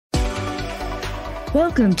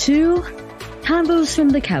Welcome to Convos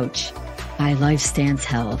from the Couch by Lifestance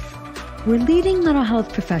Health, where leading mental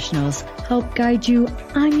health professionals help guide you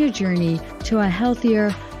on your journey to a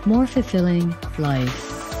healthier, more fulfilling life.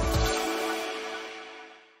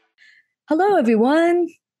 Hello, everyone.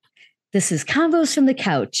 This is Convos from the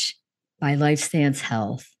Couch by Lifestance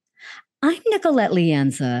Health. I'm Nicolette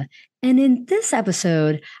Lianza, and in this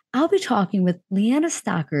episode, I'll be talking with Leanna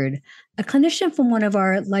Stockard, a clinician from one of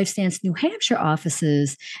our Lifestance New Hampshire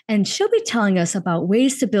offices, and she'll be telling us about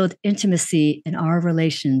ways to build intimacy in our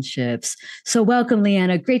relationships. So welcome,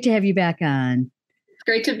 Leanna. Great to have you back on. It's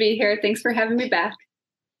great to be here. Thanks for having me back.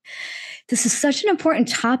 This is such an important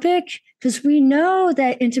topic because we know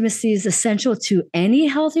that intimacy is essential to any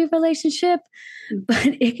healthy relationship, but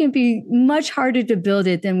it can be much harder to build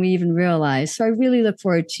it than we even realize. So I really look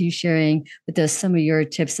forward to you sharing with us some of your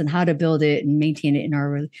tips on how to build it and maintain it in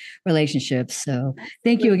our relationships. So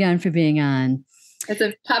thank you again for being on. It's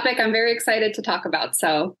a topic I'm very excited to talk about.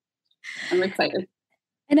 So I'm excited.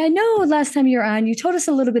 And I know last time you were on, you told us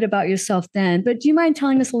a little bit about yourself then, but do you mind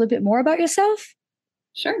telling us a little bit more about yourself?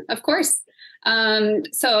 Sure, of course.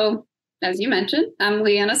 So as you mentioned, I'm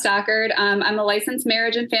Leanna Stockard. I'm a licensed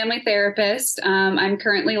marriage and family therapist. I'm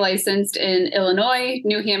currently licensed in Illinois,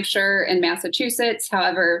 New Hampshire, and Massachusetts.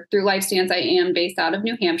 However, through Lifestance, I am based out of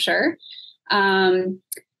New Hampshire.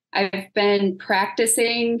 I've been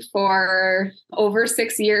practicing for over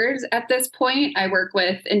 6 years at this point. I work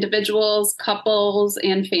with individuals, couples,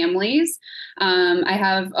 and families. I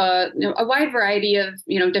have a wide variety of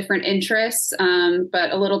different interests,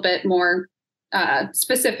 but a little bit more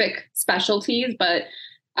specific specialties. But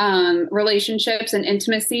relationships and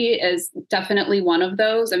intimacy is definitely one of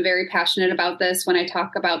those. I'm very passionate about this when I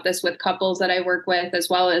talk about this with couples that I work with, as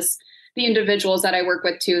well as the individuals that I work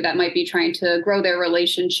with too, that might be trying to grow their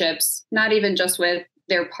relationships, not even just with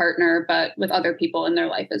their partner, but with other people in their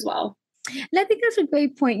life as well. And I think that's a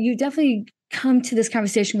great point. You definitely come to this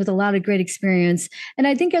conversation with a lot of great experience. And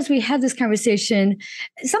I think as we have this conversation,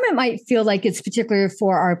 some of it might feel like it's particular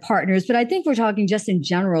for our partners, but I think we're talking just in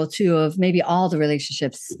general too, of maybe all the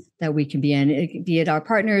relationships that we can be in, be it our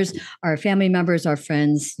partners, our family members, our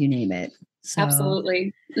friends, you name it. So,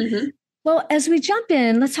 absolutely. Mm-hmm. Well, as we jump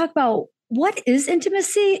in, let's talk about what is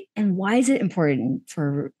intimacy and why is it important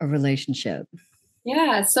for a relationship?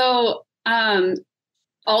 Yeah. So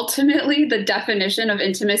ultimately, the definition of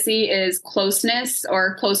intimacy is closeness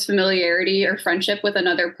or close familiarity or friendship with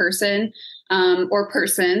another person or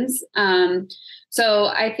persons. So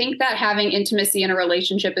I think that having intimacy in a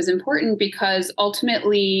relationship is important because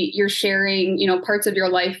ultimately you're sharing, parts of your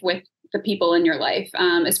life with the people in your life,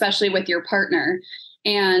 especially with your partner.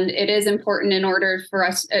 And it is important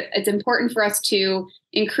it's important for us to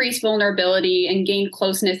increase vulnerability and gain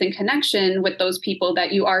closeness and connection with those people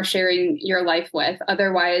that you are sharing your life with.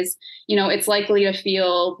 Otherwise, it's likely to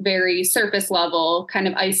feel very surface level, kind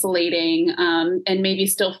of isolating, and maybe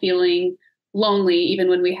still feeling lonely, even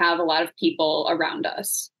when we have a lot of people around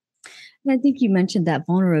us. And I think you mentioned that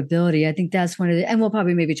vulnerability. I think that's one of and we'll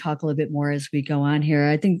probably maybe talk a little bit more as we go on here.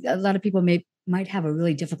 I think a lot of people might have a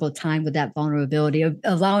really difficult time with that vulnerability, of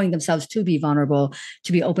allowing themselves to be vulnerable,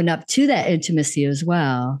 to be opened up to that intimacy as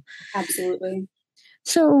well. Absolutely.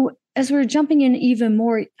 So as we're jumping in even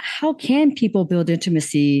more, how can people build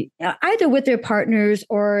intimacy either with their partners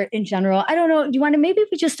or in general? I don't know. Do you want to, maybe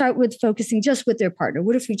we just start with focusing just with their partner?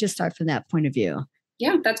 What if we just start from that point of view?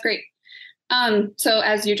 Yeah, that's great. So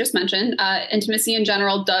as you just mentioned, intimacy in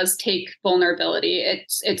general does take vulnerability.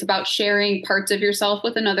 It's about sharing parts of yourself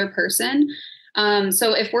with another person.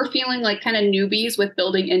 So if we're feeling like kind of newbies with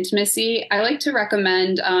building intimacy, I like to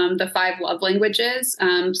recommend the 5 love languages.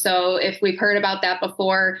 So if we've heard about that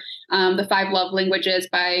before, the 5 love languages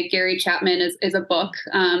by Gary Chapman is a book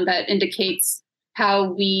that indicates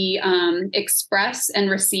how we express and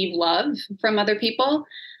receive love from other people.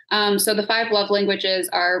 So the 5 love languages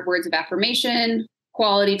are words of affirmation,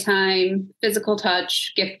 quality time, physical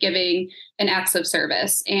touch, gift giving, and acts of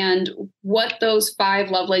service. And what those 5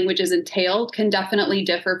 love languages entail can definitely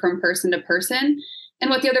differ from person to person. And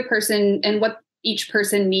what the other person and what each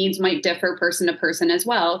person needs might differ person to person as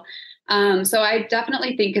well. So I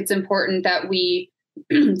definitely think it's important that we,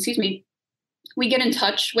 we get in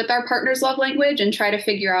touch with our partner's love language and try to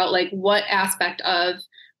figure out like what aspect of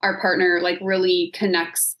our partner like really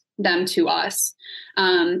connects them to us.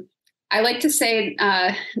 I like to say,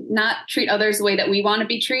 not treat others the way that we want to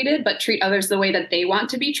be treated, but treat others the way that they want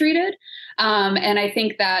to be treated. And I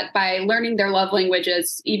think that by learning their love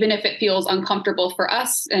languages, even if it feels uncomfortable for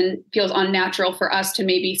us and feels unnatural for us to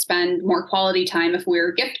maybe spend more quality time if we're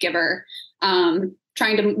a gift giver,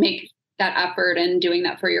 trying to make that effort and doing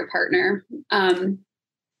that for your partner.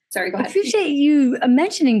 Sorry, go I ahead. appreciate you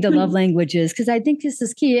mentioning the love languages because I think this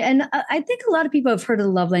is key. And I think a lot of people have heard of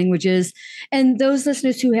the love languages. And those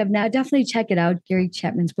listeners who have not, definitely check it out, Gary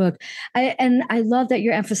Chapman's book. I love that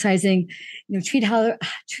you're emphasizing, treat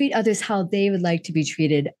others how they would like to be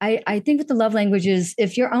treated. I think with the love languages,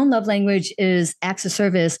 if your own love language is acts of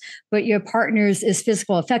service, but your partner's is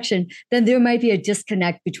physical affection, then there might be a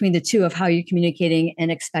disconnect between the two of how you're communicating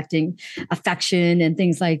and expecting affection and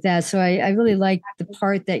things like that. So I really like the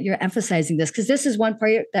part that you're emphasizing this because this is one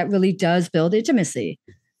part that really does build intimacy.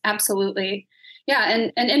 Absolutely. Yeah.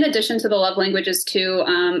 And in addition to the love languages too,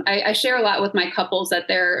 I share a lot with my couples that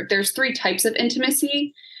there's 3 types of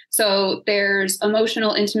intimacy. So there's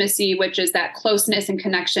emotional intimacy, which is that closeness and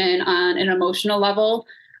connection on an emotional level.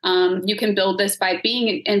 You can build this by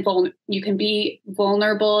you can be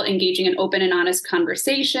vulnerable, engaging in open and honest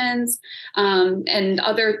conversations, and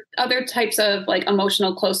other types of like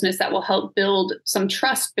emotional closeness that will help build some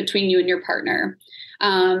trust between you and your partner.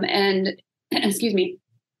 And excuse me,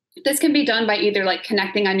 this can be done by either like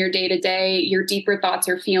connecting on your day to day, your deeper thoughts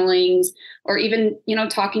or feelings, or even,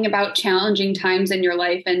 talking about challenging times in your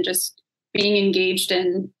life and just being engaged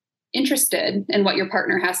and interested in what your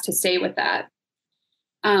partner has to say with that.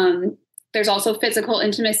 There's also physical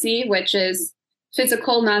intimacy, which is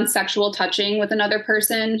physical, non-sexual touching with another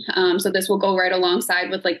person. So this will go right alongside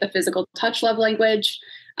with like the physical touch love language.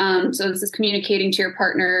 So this is communicating to your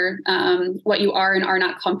partner what you are and are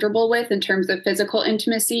not comfortable with in terms of physical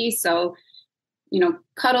intimacy. So,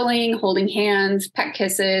 cuddling, holding hands, pet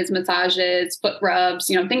kisses, massages, foot rubs,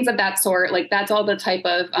 things of that sort. Like that's all the type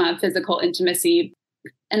of physical intimacy.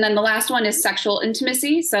 And then the last one is sexual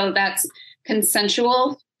intimacy. So that's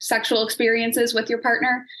consensual sexual experiences with your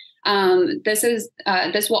partner.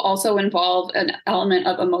 This will also involve an element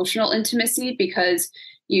of emotional intimacy because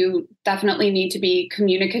you definitely need to be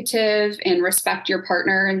communicative and respect your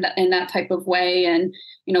partner in that type of way. And,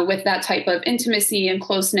 with that type of intimacy and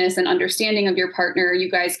closeness and understanding of your partner, you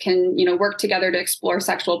guys can, work together to explore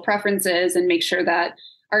sexual preferences and make sure that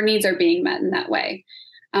our needs are being met in that way.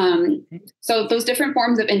 So those different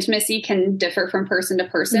forms of intimacy can differ from person to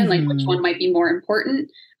person, like which one might be more important.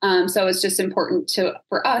 So it's just important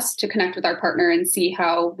for us to connect with our partner and see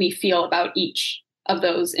how we feel about each of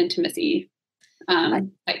those intimacy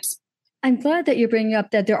types. I'm glad that you're bringing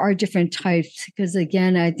up that there are different types because,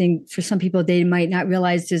 again, I think for some people, they might not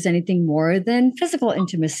realize there's anything more than physical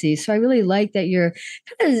intimacy. So I really like that you're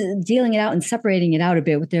kind of dealing it out and separating it out a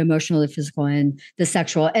bit with the emotional, the physical, and the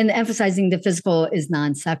sexual, and emphasizing the physical is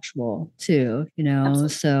non-sexual too, Absolutely.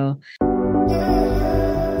 So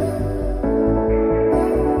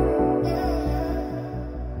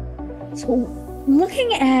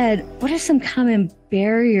looking at what are some common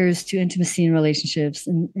barriers to intimacy in relationships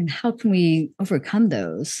and how can we overcome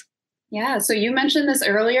those? Yeah. So you mentioned this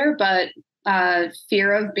earlier, but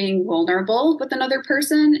fear of being vulnerable with another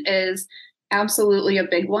person is absolutely a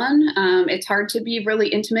big one. It's hard to be really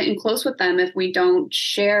intimate and close with them if we don't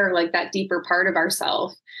share like that deeper part of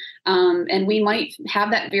ourselves. And we might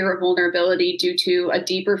have that fear of vulnerability due to a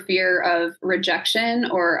deeper fear of rejection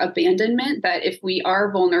or abandonment, that if we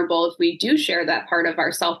are vulnerable, if we do share that part of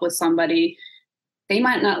ourselves with somebody, they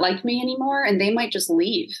might not like me anymore and they might just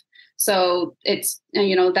leave. So it's,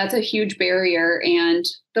 that's a huge barrier. And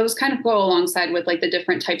those kind of go alongside with like the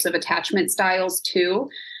different types of attachment styles too,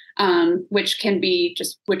 which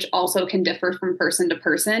also can differ from person to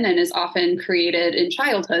person and is often created in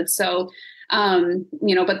childhood. So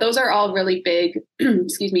but those are all really big,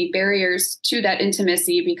 barriers to that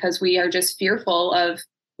intimacy because we are just fearful of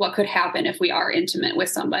what could happen if we are intimate with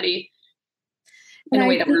somebody in a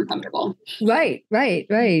way that we're uncomfortable. Right.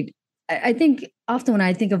 I think often when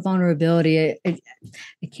I think of vulnerability, I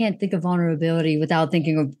can't think of vulnerability without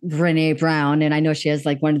thinking of Brené Brown. And I know she has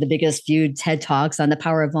like one of the biggest viewed TED Talks on the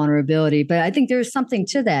power of vulnerability, but I think there's something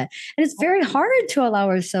to that. And it's very hard to allow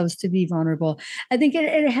ourselves to be vulnerable. I think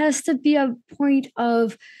it has to be a point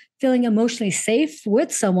of feeling emotionally safe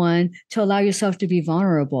with someone to allow yourself to be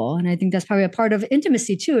vulnerable. And I think that's probably a part of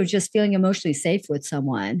intimacy too, of just feeling emotionally safe with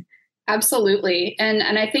someone. Absolutely. And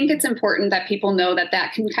I think it's important that people know that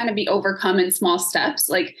can kind of be overcome in small steps,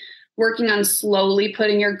 like working on slowly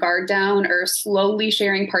putting your guard down or slowly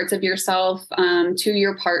sharing parts of yourself to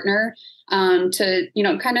your partner to,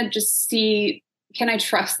 kind of just see, can I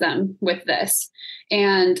trust them with this?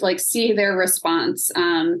 And like see their response.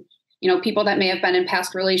 People that may have been in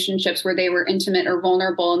past relationships where they were intimate or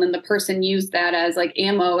vulnerable, and then the person used that as like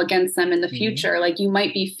ammo against them in the future, like you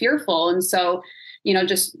might be fearful. And so,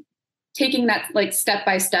 just taking that like step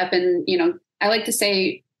by step. And, I like to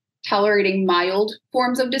say tolerating mild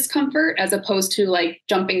forms of discomfort as opposed to like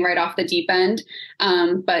jumping right off the deep end.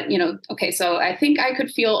 But okay, so I think I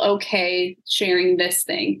could feel okay sharing this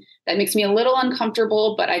thing that makes me a little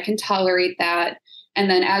uncomfortable, but I can tolerate that. And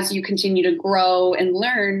then as you continue to grow and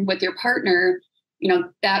learn with your partner,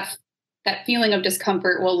 that feeling of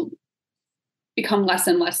discomfort will become less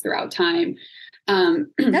and less throughout time.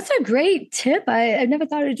 That's a great tip. I've never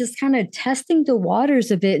thought of just kind of testing the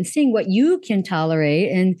waters a bit and seeing what you can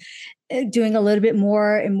tolerate and doing a little bit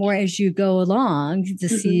more and more as you go along to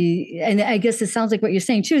see. And I guess it sounds like what you're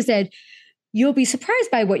saying too, is that you'll be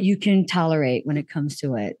surprised by what you can tolerate when it comes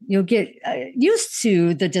to it. You'll get used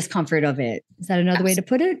to the discomfort of it. Is that another way to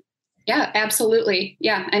put it? Yeah, absolutely.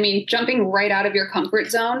 Yeah. I mean, jumping right out of your comfort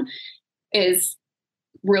zone is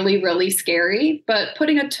really, really scary, but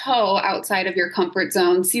putting a toe outside of your comfort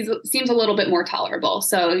zone seems a little bit more tolerable.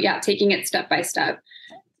 So yeah, taking it step by step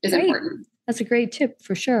is important. That's a great tip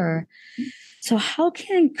for sure. So how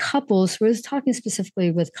can couples, we're talking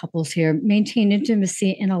specifically with couples here, maintain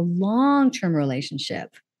intimacy in a long-term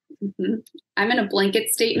relationship? I'm in a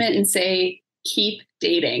blanket statement and say, keep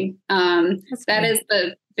dating. That is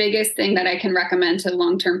the biggest thing that I can recommend to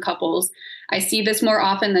long-term couples. I see this more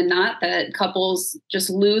often than not, that couples just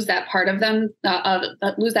lose that part of them,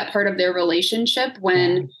 lose that part of their relationship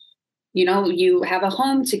when, you have a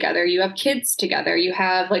home together, you have kids together, you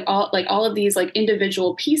have all of these like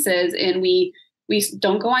individual pieces, and we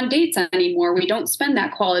don't go on dates anymore. We don't spend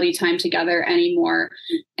that quality time together anymore.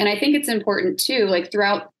 And I think it's important too, like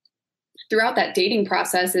throughout that dating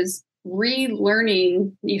process is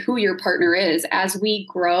relearning who your partner is. As we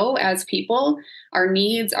grow as people, our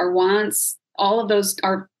needs, our wants, all of those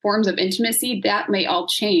are forms of intimacy that may all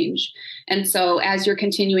change. And so as you're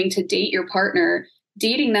continuing to date your partner,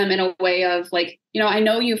 dating them in a way of like, I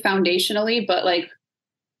know you foundationally, but like,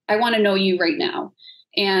 I want to know you right now,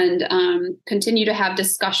 and continue to have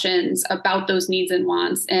discussions about those needs and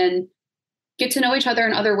wants, and get to know each other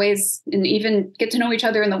in other ways, and even get to know each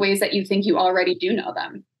other in the ways that you think you already do know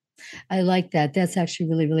them. I like that. That's actually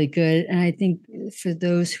really, really good. And I think for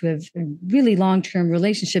those who have really long-term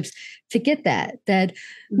relationships, to get that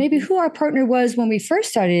maybe who our partner was when we first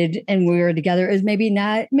started and we were together is maybe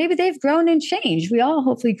not, maybe they've grown and changed. We all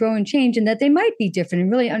hopefully grow and change, and that they might be different,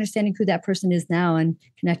 and really understanding who that person is now and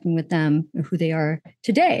connecting with them and who they are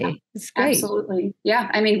today. It's great. Absolutely.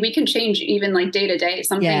 Yeah. I mean, we can change even like day to day.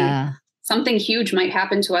 Something huge might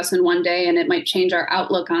happen to us in one day, and it might change our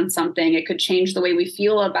outlook on something. It could change the way we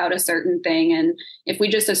feel about a certain thing. And if we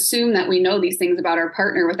just assume that we know these things about our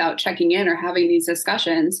partner without checking in or having these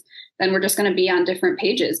discussions, then we're just going to be on different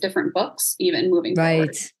pages, different books, even moving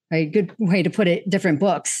forward. Right. Good way to put it. Different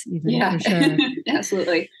books. Even, for sure.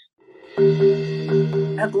 Absolutely.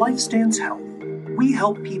 At Lifestance Health, we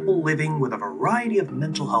help people living with a variety of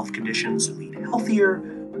mental health conditions lead healthier,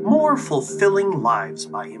 more fulfilling lives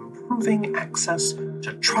by improving access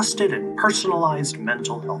to trusted and personalized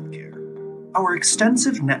mental health care. Our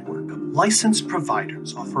extensive network of licensed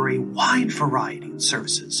providers offer a wide variety of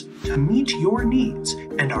services to meet your needs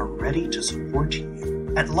and are ready to support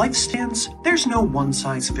you. At Lifestance, there's no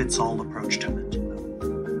one-size-fits-all approach to mental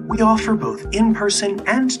health. We offer both in-person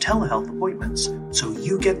and telehealth appointments, so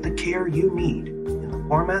you get the care you need in the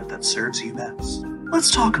format that serves you best.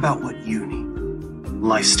 Let's talk about what you need.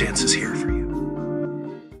 Lifestance is here for you.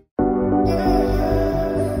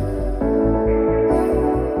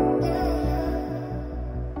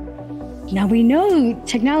 Now, we know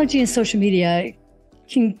technology and social media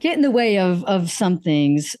can get in the way of some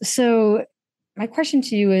things. So my question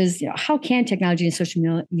to you is, how can technology and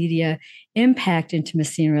social media impact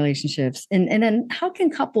intimacy in relationships? And then how can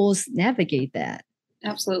couples navigate that?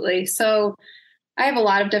 Absolutely. So I have a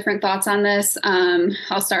lot of different thoughts on this.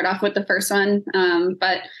 I'll start off with the first one.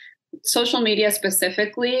 But social media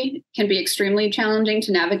specifically can be extremely challenging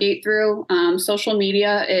to navigate through. Social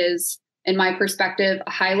media is, in my perspective,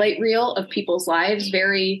 a highlight reel of people's lives.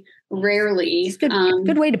 Very rarely. It's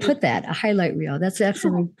good way to put that, a highlight reel. That's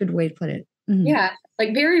actually a good way to put it. Mm-hmm. Yeah.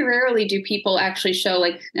 Like very rarely do people actually show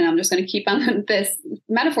like, and I'm just going to keep on this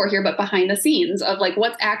metaphor here, but behind the scenes of like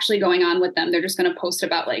what's actually going on with them. They're just going to post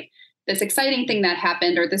about like this exciting thing that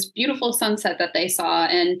happened or this beautiful sunset that they saw.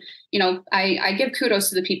 And, I give kudos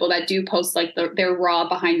to the people that do post like their raw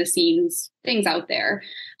behind the scenes things out there.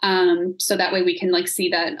 So that way we can like see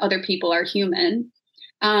that other people are human.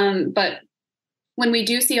 But when we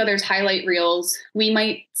do see others' highlight reels, we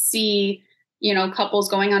might see, couples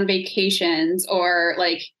going on vacations or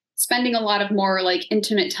like spending a lot of more like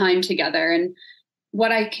intimate time together. And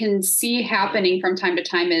what I can see happening from time to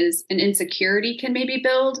time is an insecurity can maybe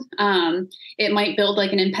build. It might build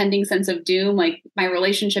like an impending sense of doom, like my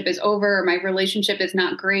relationship is over, or my relationship is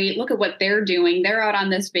not great. Look at what they're doing. They're out on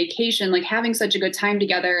this vacation, like having such a good time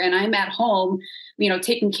together. And I'm at home,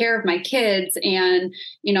 taking care of my kids, and,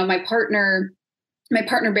 my partner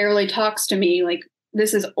barely talks to me, like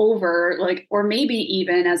this is over, like, or maybe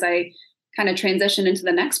even as I kind of transition into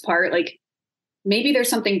the next part, like, maybe there's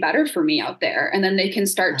something better for me out there. And then they can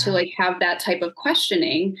start to like have that type of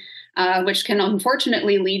questioning, which can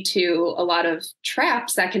unfortunately lead to a lot of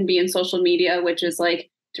traps that can be in social media, which is like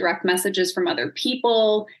direct messages from other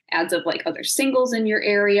people, ads of like other singles in your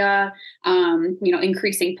area,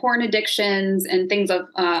 increasing porn addictions and things of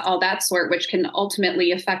all that sort, which can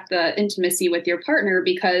ultimately affect the intimacy with your partner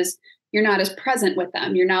because you're not as present with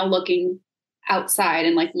them. You're now looking outside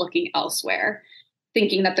and like looking elsewhere,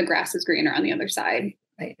 thinking that the grass is greener on the other side.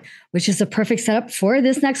 Right. Which is a perfect setup for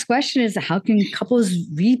this next question is how can couples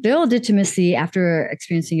rebuild intimacy after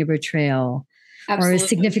experiencing a betrayal or a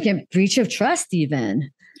significant breach of trust even?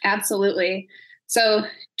 Absolutely. So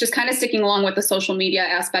just kind of sticking along with the social media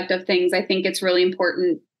aspect of things, I think it's really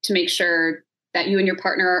important to make sure that you and your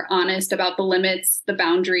partner are honest about the limits, the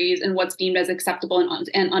boundaries, and what's deemed as acceptable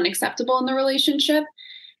and unacceptable in the relationship.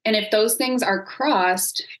 And if those things are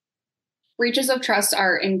crossed, breaches of trust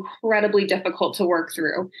are incredibly difficult to work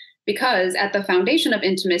through because at the foundation of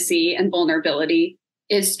intimacy and vulnerability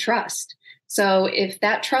is trust. So if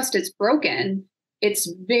that trust is broken,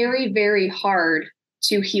 it's very, very hard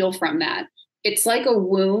to heal from that. It's like a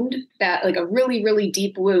wound that like a really, really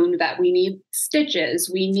deep wound that we need stitches.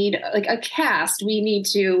 We need like a cast. We need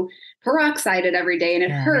to peroxide it every day and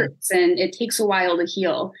it hurts and it takes a while to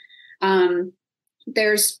heal.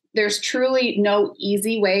 There's truly no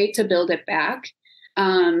easy way to build it back.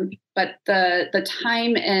 But the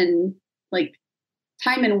time and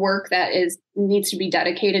work that needs to be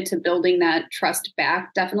dedicated to building that trust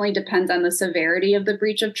back definitely depends on the severity of the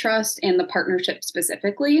breach of trust and the partnership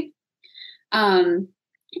specifically. And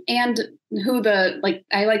who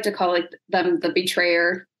I like to call them the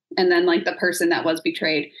betrayer and then like the person that was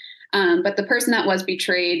betrayed. But the person that was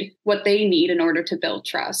betrayed, what they need in order to build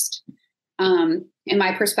trust. In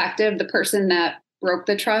my perspective, the person that broke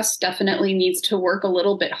the trust definitely needs to work a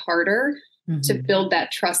little bit harder to build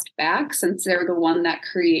that trust back since they're the one that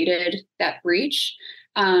created that breach.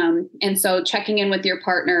 And so checking in with your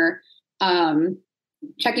partner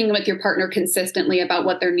consistently about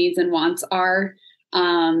what their needs and wants are,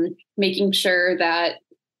 making sure that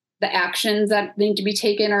the actions that need to be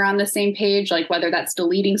taken are on the same page, like whether that's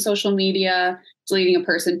deleting social media, deleting a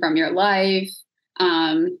person from your life,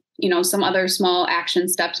 some other small action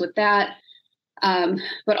steps with that.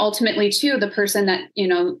 But ultimately too, the person that,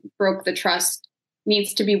 broke the trust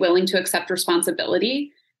needs to be willing to accept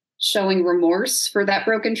responsibility, showing remorse for that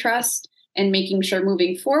broken trust, and making sure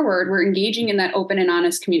moving forward, we're engaging in that open and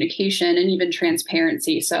honest communication and even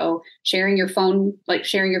transparency. So sharing your phone, like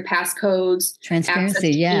sharing your passcodes,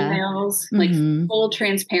 transparency, emails, like full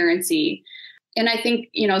transparency. And I think,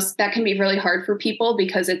 that can be really hard for people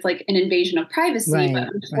because it's like an invasion of privacy. Right, but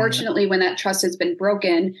unfortunately, when that trust has been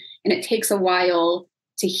broken and it takes a while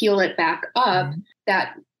to heal it back up,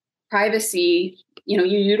 that privacy, you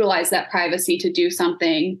utilize that privacy to do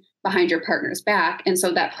something behind your partner's back. And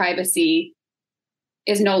so that privacy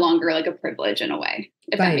is no longer like a privilege in a way,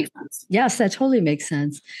 if that makes sense. Yes, that totally makes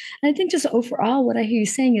sense. And I think just overall, what I hear you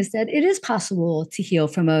saying is that it is possible to heal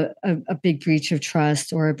from a big breach of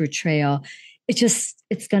trust or a betrayal.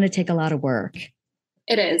 It's going to take a lot of work.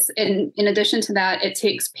 It is. And in addition to that, it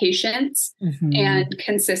takes patience and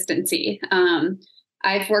consistency.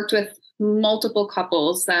 I've worked with multiple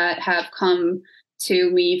couples that have come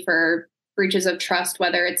to me for breaches of trust,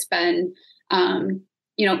 whether it's been,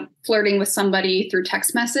 flirting with somebody through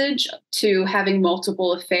text message to having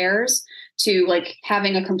multiple affairs to like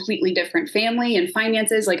having a completely different family and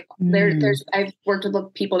finances. Like I've worked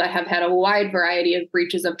with people that have had a wide variety of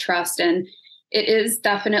breaches of trust, and it is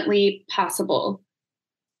definitely possible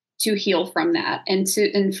to heal from that. And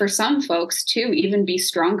for some folks to even be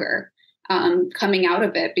stronger coming out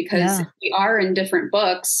of it, because we are in different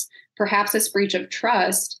books, perhaps this breach of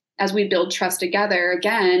trust, as we build trust together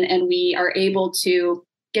again, and we are able to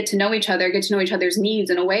get to know each other's needs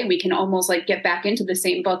in a way, we can almost like get back into the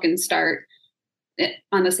same book and start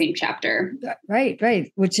on the same chapter. Right.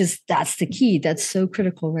 That's the key. That's so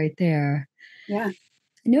critical right there. Yeah.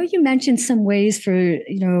 I know you mentioned some ways for,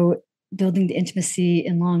 building the intimacy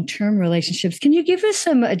in long-term relationships. Can you give us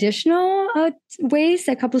some additional ways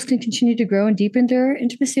that couples can continue to grow and deepen their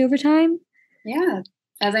intimacy over time? Yeah.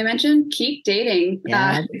 As I mentioned, keep dating.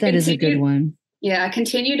 Yeah, that is a good one. Yeah,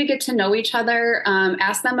 continue to get to know each other.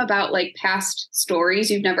 Ask them about like past stories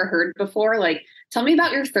you've never heard before. Like, tell me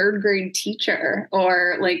about your third grade teacher,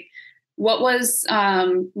 or like, what was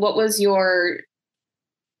your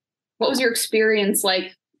experience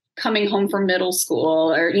like coming home from middle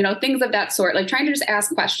school, or things of that sort. Like trying to just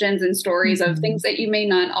ask questions and stories of things that you may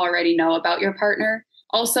not already know about your partner.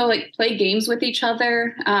 Also, like play games with each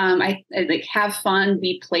other. I like have fun,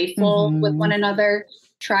 be playful with one another.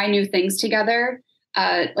 Try new things together.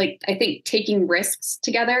 Like I think taking risks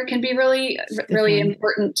together can be really, really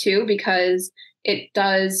important too, because it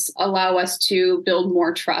does allow us to build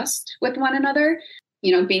more trust with one another.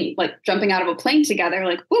 Being like jumping out of a plane together,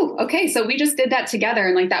 like, ooh, okay, so we just did that together.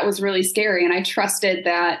 And like, that was really scary. And I trusted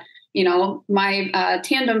that, my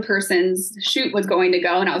tandem person's chute was going to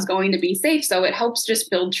go and I was going to be safe. So it helps just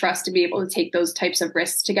build trust to be able to take those types of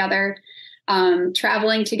risks together.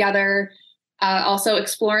 Traveling together. Also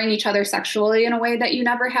exploring each other sexually in a way that you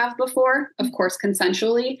never have before, of course,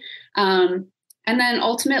 consensually. And then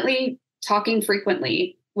ultimately talking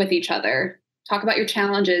frequently with each other. Talk about your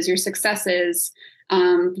challenges, your successes,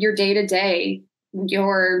 your day-to-day,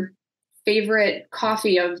 your favorite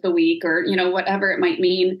coffee of the week, or, whatever it might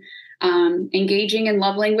mean. Engaging in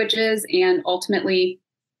love languages, and ultimately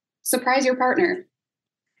surprise your partner.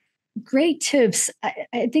 Great tips.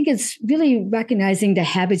 I think it's really recognizing the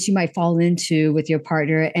habits you might fall into with your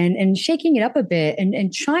partner, and shaking it up a bit,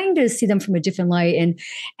 and trying to see them from a different light, and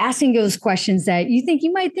asking those questions that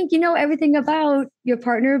you might think you know everything about your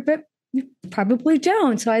partner, but you probably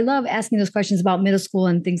don't. So I love asking those questions about middle school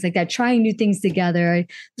and things like that, trying new things together.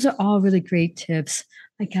 Those are all really great tips.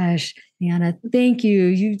 My gosh, Leanna, thank you.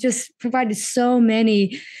 You just provided so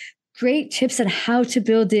many great tips on how to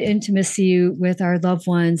build the intimacy with our loved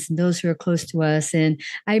ones and those who are close to us. And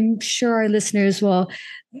I'm sure our listeners will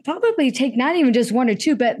probably take not even just one or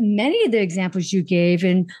two, but many of the examples you gave,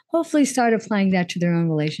 and hopefully start applying that to their own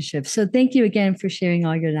relationships. So thank you again for sharing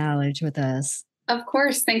all your knowledge with us. Of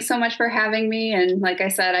course. Thanks so much for having me. And like I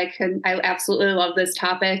said, I absolutely love this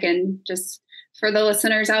topic. And just for the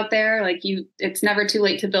listeners out there, like it's never too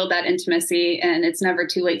late to build that intimacy, and it's never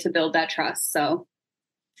too late to build that trust. So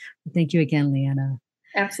thank you again, Leanna.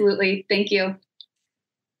 Absolutely. Thank you.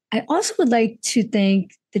 I also would like to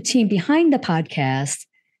thank the team behind the podcast,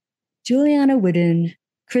 Juliana Whitten,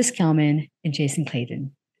 Chris Kelman, and Jason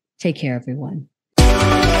Clayton. Take care, everyone.